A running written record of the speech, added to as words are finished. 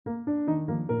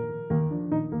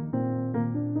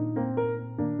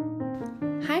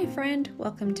friend.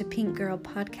 Welcome to Pink Girl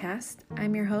Podcast.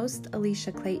 I'm your host,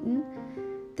 Alicia Clayton.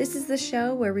 This is the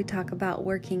show where we talk about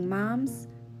working moms,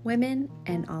 women,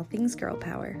 and all things girl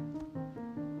power.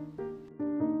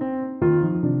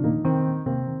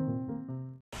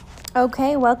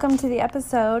 Okay, welcome to the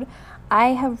episode. I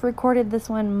have recorded this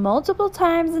one multiple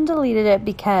times and deleted it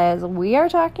because we are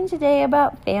talking today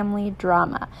about family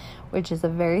drama, which is a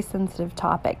very sensitive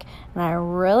topic. And I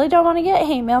really don't want to get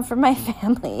hate mail from my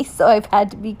family, so I've had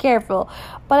to be careful.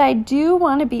 But I do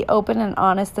want to be open and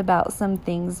honest about some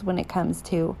things when it comes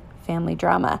to family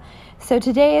drama. So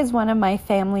today is one of my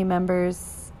family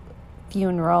members'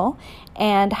 funeral,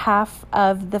 and half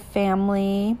of the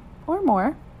family, or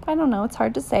more, I don't know, it's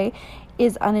hard to say,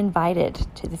 is uninvited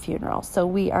to the funeral. So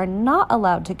we are not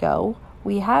allowed to go.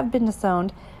 We have been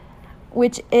disowned,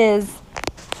 which is,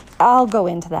 I'll go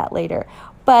into that later.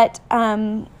 But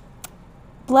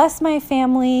bless my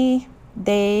family,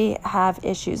 they have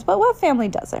issues. But what family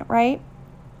doesn't, right?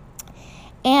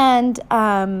 And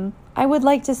I would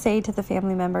like to say to the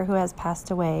family member who has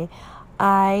passed away,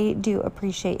 I do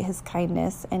appreciate his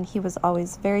kindness, and he was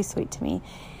always very sweet to me.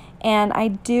 And I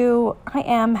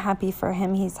am happy for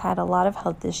him. He's had a lot of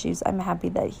health issues. I'm happy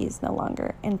that he's no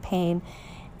longer in pain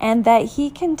and that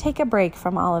he can take a break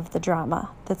from all of the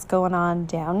drama that's going on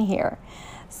down here.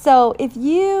 So if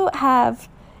you have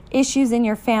issues in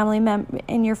your family,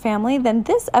 then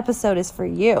this episode is for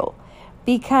you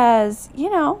because,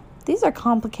 these are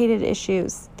complicated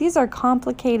issues. These are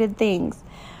complicated things.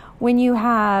 When you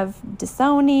have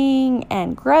disowning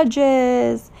and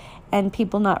grudges and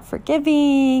people not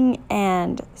forgiving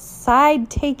and side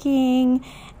taking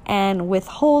and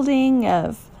withholding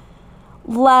of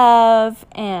love,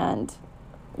 and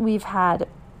we've had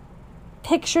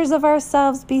pictures of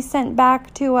ourselves be sent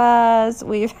back to us.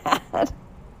 We've had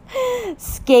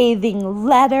scathing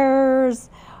letters.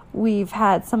 We've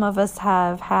had, some of us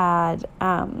have had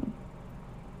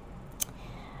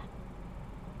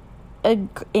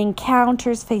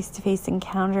encounters, face-to-face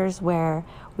encounters where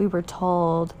we were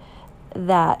told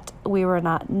that we were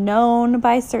not known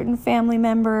by certain family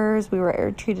members. We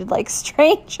were treated like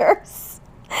strangers.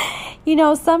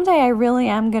 Someday I really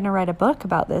am going to write a book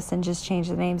about this and just change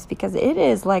the names because it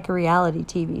is like a reality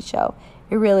TV show.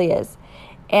 It really is.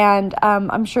 And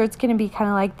I'm sure it's going to be kind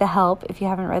of like The Help if you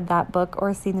haven't read that book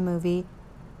or seen the movie.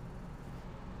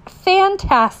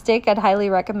 Fantastic. I'd highly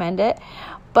recommend it.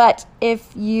 But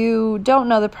if you don't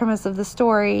know the premise of the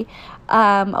story,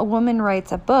 a woman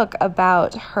writes a book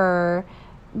about her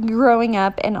growing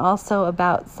up and also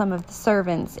about some of the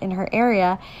servants in her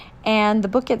area. And the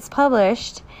book gets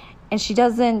published, and she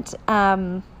doesn't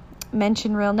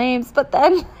mention real names, but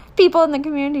then people in the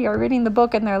community are reading the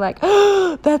book and they're like,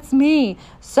 oh, that's me.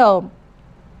 So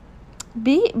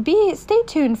stay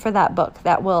tuned for that book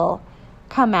that will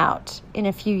come out in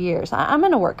a few years. I'm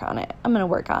going to work on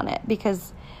it.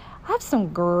 Because I have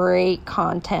some great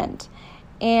content,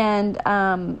 and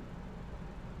I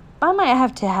might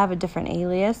have to have a different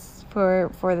alias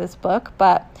for this book,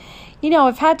 but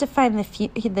I've had to find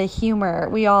the humor.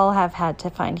 We all have had to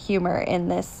find humor in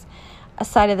this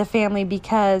side of the family,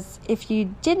 because if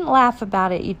you didn't laugh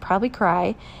about it, you'd probably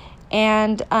cry.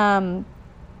 And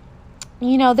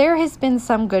there has been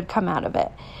some good come out of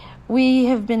it. We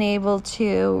have been able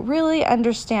to really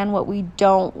understand what we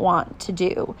don't want to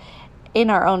do in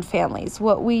our own families,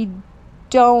 what we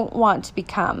don't want to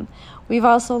become. We've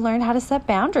also learned how to set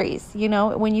boundaries.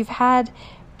 When you've had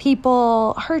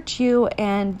people hurt you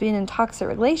and been in toxic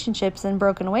relationships and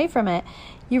broken away from it,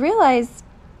 you realize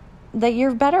that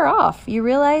you're better off. You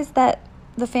realize that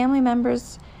the family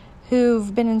members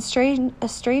who've been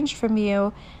estranged from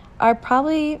you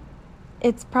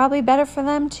it's probably better for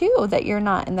them too that you're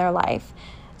not in their life.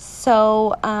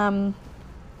 So,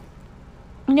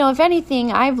 if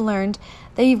anything, I've learned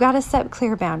that you've got to set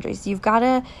clear boundaries. You've got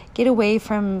to get away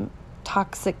from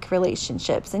toxic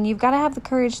relationships, and you've got to have the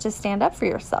courage to stand up for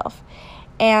yourself.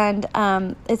 And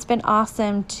it's been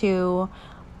awesome to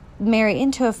marry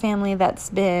into a family that's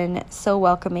been so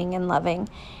welcoming and loving.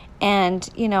 And,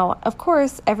 of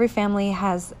course, every family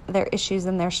has their issues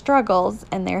and their struggles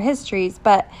and their histories,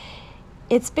 but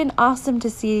it's been awesome to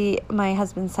see my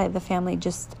husband's side of the family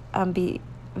just be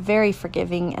very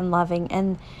forgiving and loving,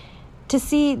 and to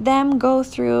see them go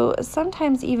through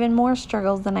sometimes even more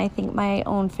struggles than I think my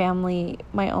own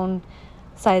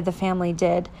side of the family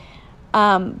did.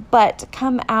 But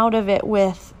come out of it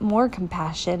with more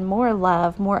compassion, more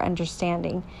love, more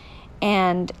understanding.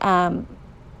 And I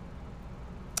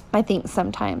think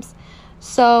sometimes.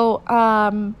 So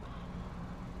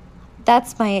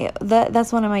that's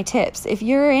one of my tips. If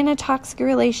you're in a toxic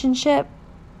relationship,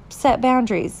 set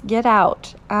boundaries, get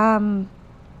out,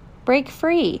 break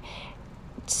free,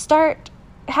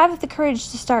 have the courage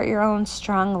to start your own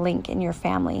strong link in your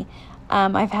family.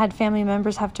 I've had family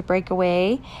members have to break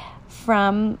away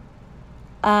from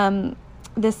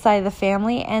this side of the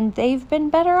family, and they've been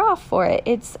better off for it.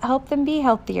 It's helped them be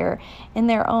healthier in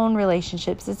their own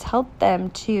relationships. It's helped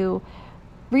them to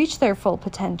reach their full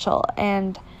potential,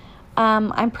 and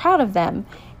I'm proud of them.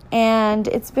 And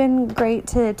it's been great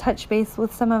to touch base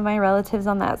with some of my relatives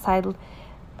on that side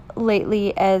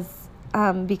lately, as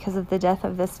because of the death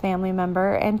of this family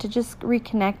member, and to just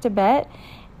reconnect a bit,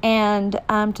 and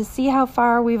to see how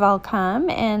far we've all come,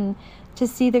 and to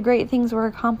see the great things we're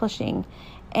accomplishing.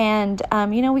 And,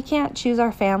 we can't choose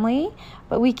our family,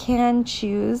 but we can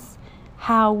choose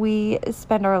how we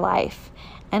spend our life,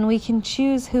 and we can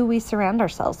choose who we surround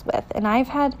ourselves with. And I've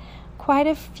had quite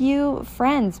a few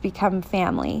friends become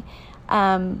family,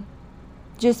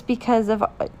 just because of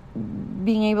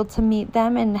being able to meet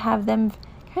them and have them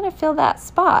kind of fill that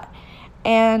spot.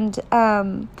 And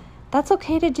that's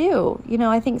okay to do.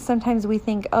 I think sometimes we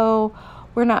think, oh,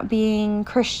 we're not being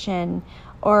Christian,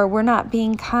 or we're not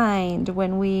being kind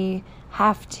when we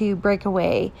have to break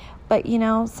away. But,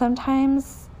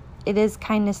 sometimes it is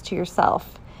kindness to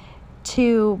yourself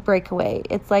to break away.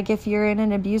 It's like if you're in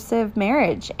an abusive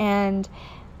marriage and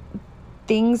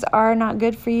things are not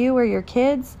good for you or your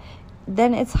kids,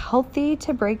 then it's healthy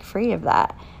to break free of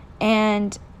that.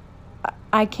 And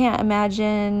I can't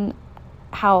imagine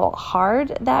how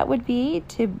hard that would be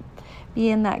to be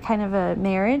in that kind of a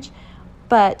marriage.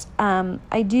 But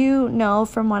I do know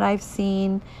from what I've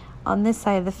seen on this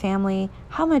side of the family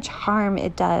how much harm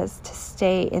it does to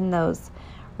stay in those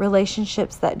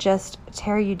relationships that just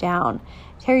tear you down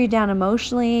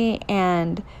emotionally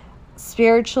and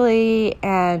spiritually,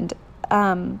 and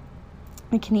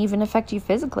it can even affect you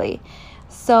physically.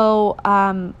 So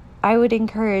I would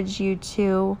encourage you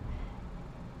to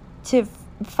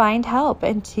find help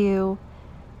and to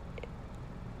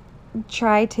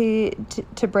try to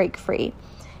break free.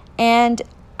 And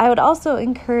I would also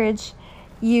encourage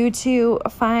you to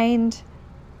find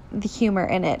the humor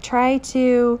in it. Try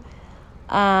to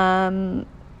find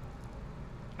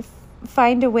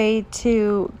a way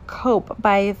to cope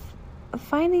by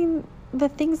finding the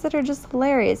things that are just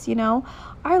hilarious. No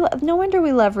wonder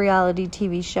we love reality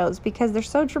TV shows, because they're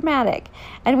so dramatic,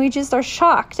 and we just are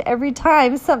shocked every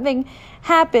time something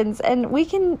happens. And we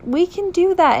can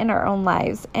do that in our own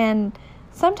lives, and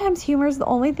sometimes humor is the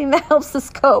only thing that helps us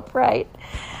cope, right?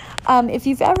 If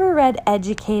you've ever read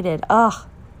Educated,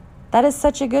 that is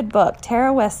such a good book.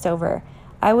 Tara Westover,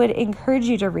 I would encourage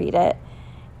you to read it,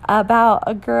 about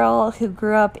a girl who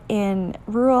grew up in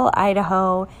rural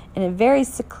Idaho in a very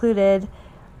secluded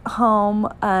home.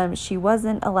 She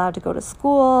wasn't allowed to go to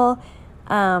school.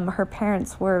 Her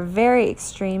parents were very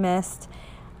extremist.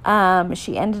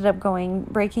 She ended up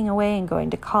breaking away and going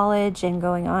to college and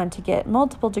going on to get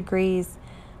multiple degrees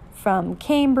from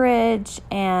Cambridge.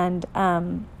 And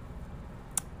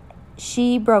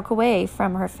she broke away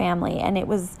from her family, and it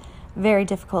was very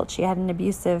difficult. She had an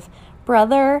abusive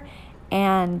brother,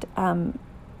 and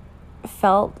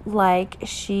felt like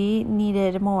she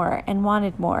needed more and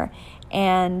wanted more,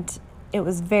 and it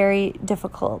was very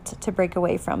difficult to break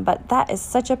away from. But that is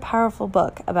such a powerful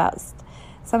book about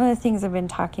some of the things I've been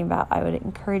talking about. I would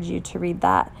encourage you to read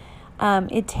that.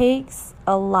 It takes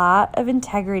a lot of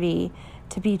integrity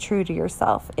to be true to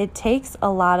yourself. It takes a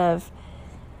lot of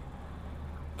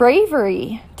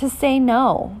bravery to say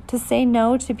no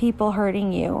to people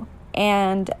hurting you.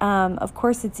 And of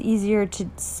course, it's easier to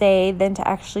say than to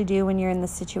actually do when you're in the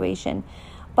situation.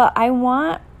 But I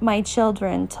want my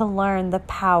children to learn the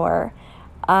power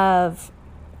of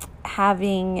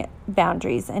having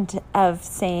boundaries and of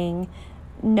saying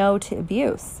no to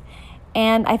abuse.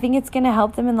 And I think it's going to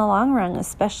help them in the long run,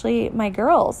 especially my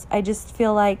girls. I just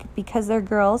feel like because they're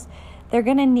girls, they're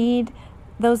going to need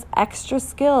those extra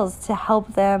skills to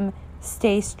help them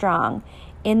stay strong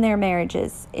in their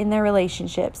marriages, in their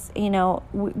relationships.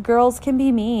 Girls can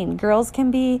be mean. Girls can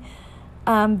be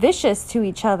vicious to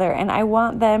each other. And I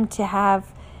want them to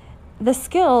have the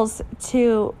skills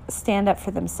to stand up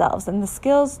for themselves, and the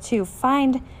skills to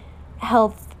find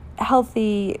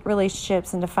healthy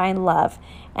relationships, and to find love,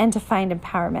 and to find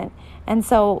empowerment. And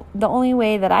so the only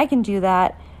way that I can do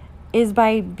that is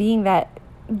by doing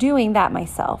that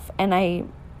myself. And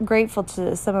I'm grateful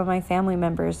to some of my family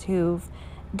members who've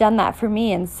done that for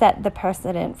me and set the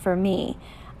precedent for me.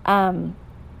 None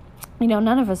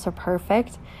of us are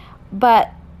perfect,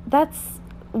 but that's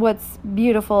what's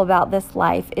beautiful about this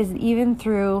life, is even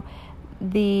through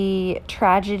the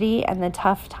tragedy and the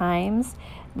tough times,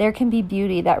 there can be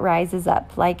beauty that rises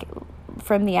up like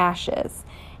from the ashes.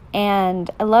 And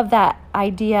I love that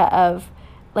idea of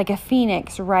like a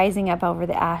phoenix rising up over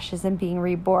the ashes and being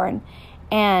reborn.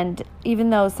 And even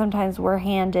though sometimes we're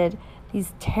handed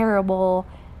these terrible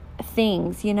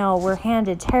things, we're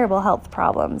handed terrible health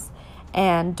problems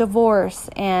and divorce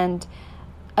and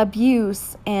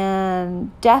abuse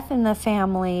and death in the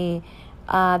family,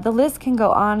 the list can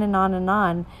go on and on and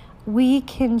on. We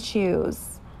can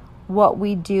choose what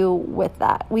we do with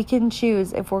that. We can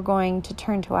choose if we're going to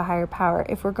turn to a higher power,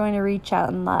 if we're going to reach out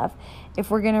in love, if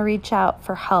we're going to reach out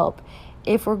for help,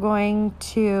 if we're going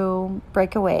to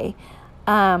break away.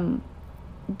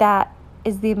 That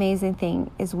is the amazing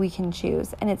thing, is we can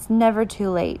choose, and it's never too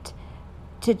late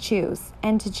to choose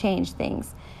and to change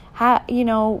things.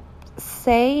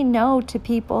 Say no to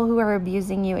people who are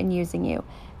abusing you and using you.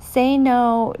 Say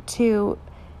no to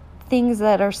things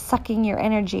that are sucking your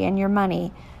energy and your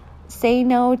money. Say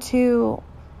no to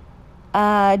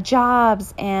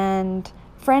jobs and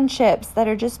friendships that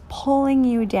are just pulling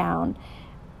you down.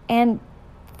 And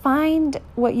find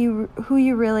who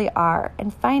you really are,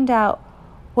 and find out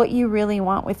what you really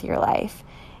want with your life.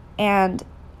 And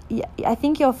I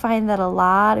think you'll find that a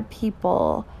lot of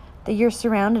people that you're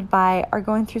surrounded by are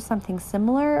going through something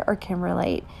similar or can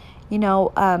relate.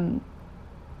 When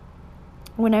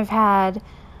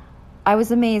I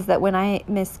was amazed that when I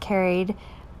miscarried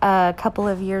a couple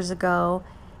of years ago,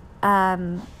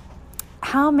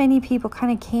 how many people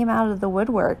kind of came out of the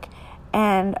woodwork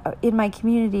and in my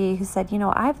community who said,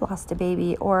 I've lost a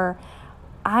baby, or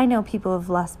I know people who've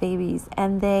lost babies,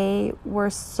 and they were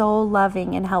so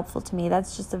loving and helpful to me.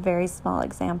 That's just a very small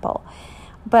example.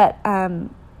 But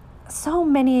so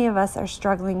many of us are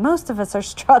struggling. Most of us are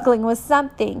struggling with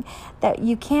something that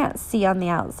you can't see on the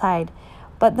outside.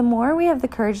 But the more we have the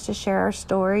courage to share our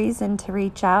stories and to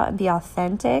reach out and be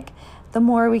authentic, the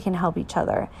more we can help each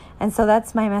other. And so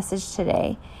that's my message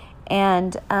today.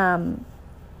 And,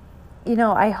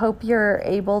 I hope you're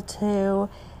able to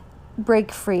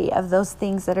break free of those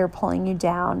things that are pulling you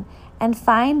down, and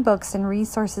find books and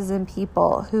resources and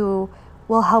people who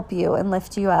will help you and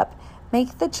lift you up.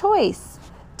 Make the choice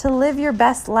to live your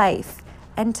best life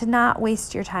and to not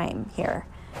waste your time here.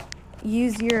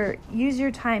 Use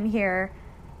your time here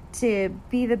to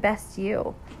be the best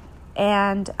you,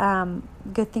 and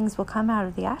good things will come out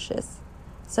of the ashes.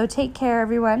 So take care,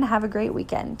 everyone. Have a great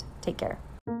weekend. Take care.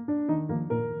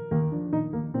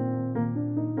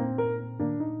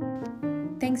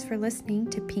 Thanks for listening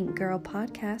to Pink Girl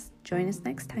Podcast. Join us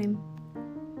next time.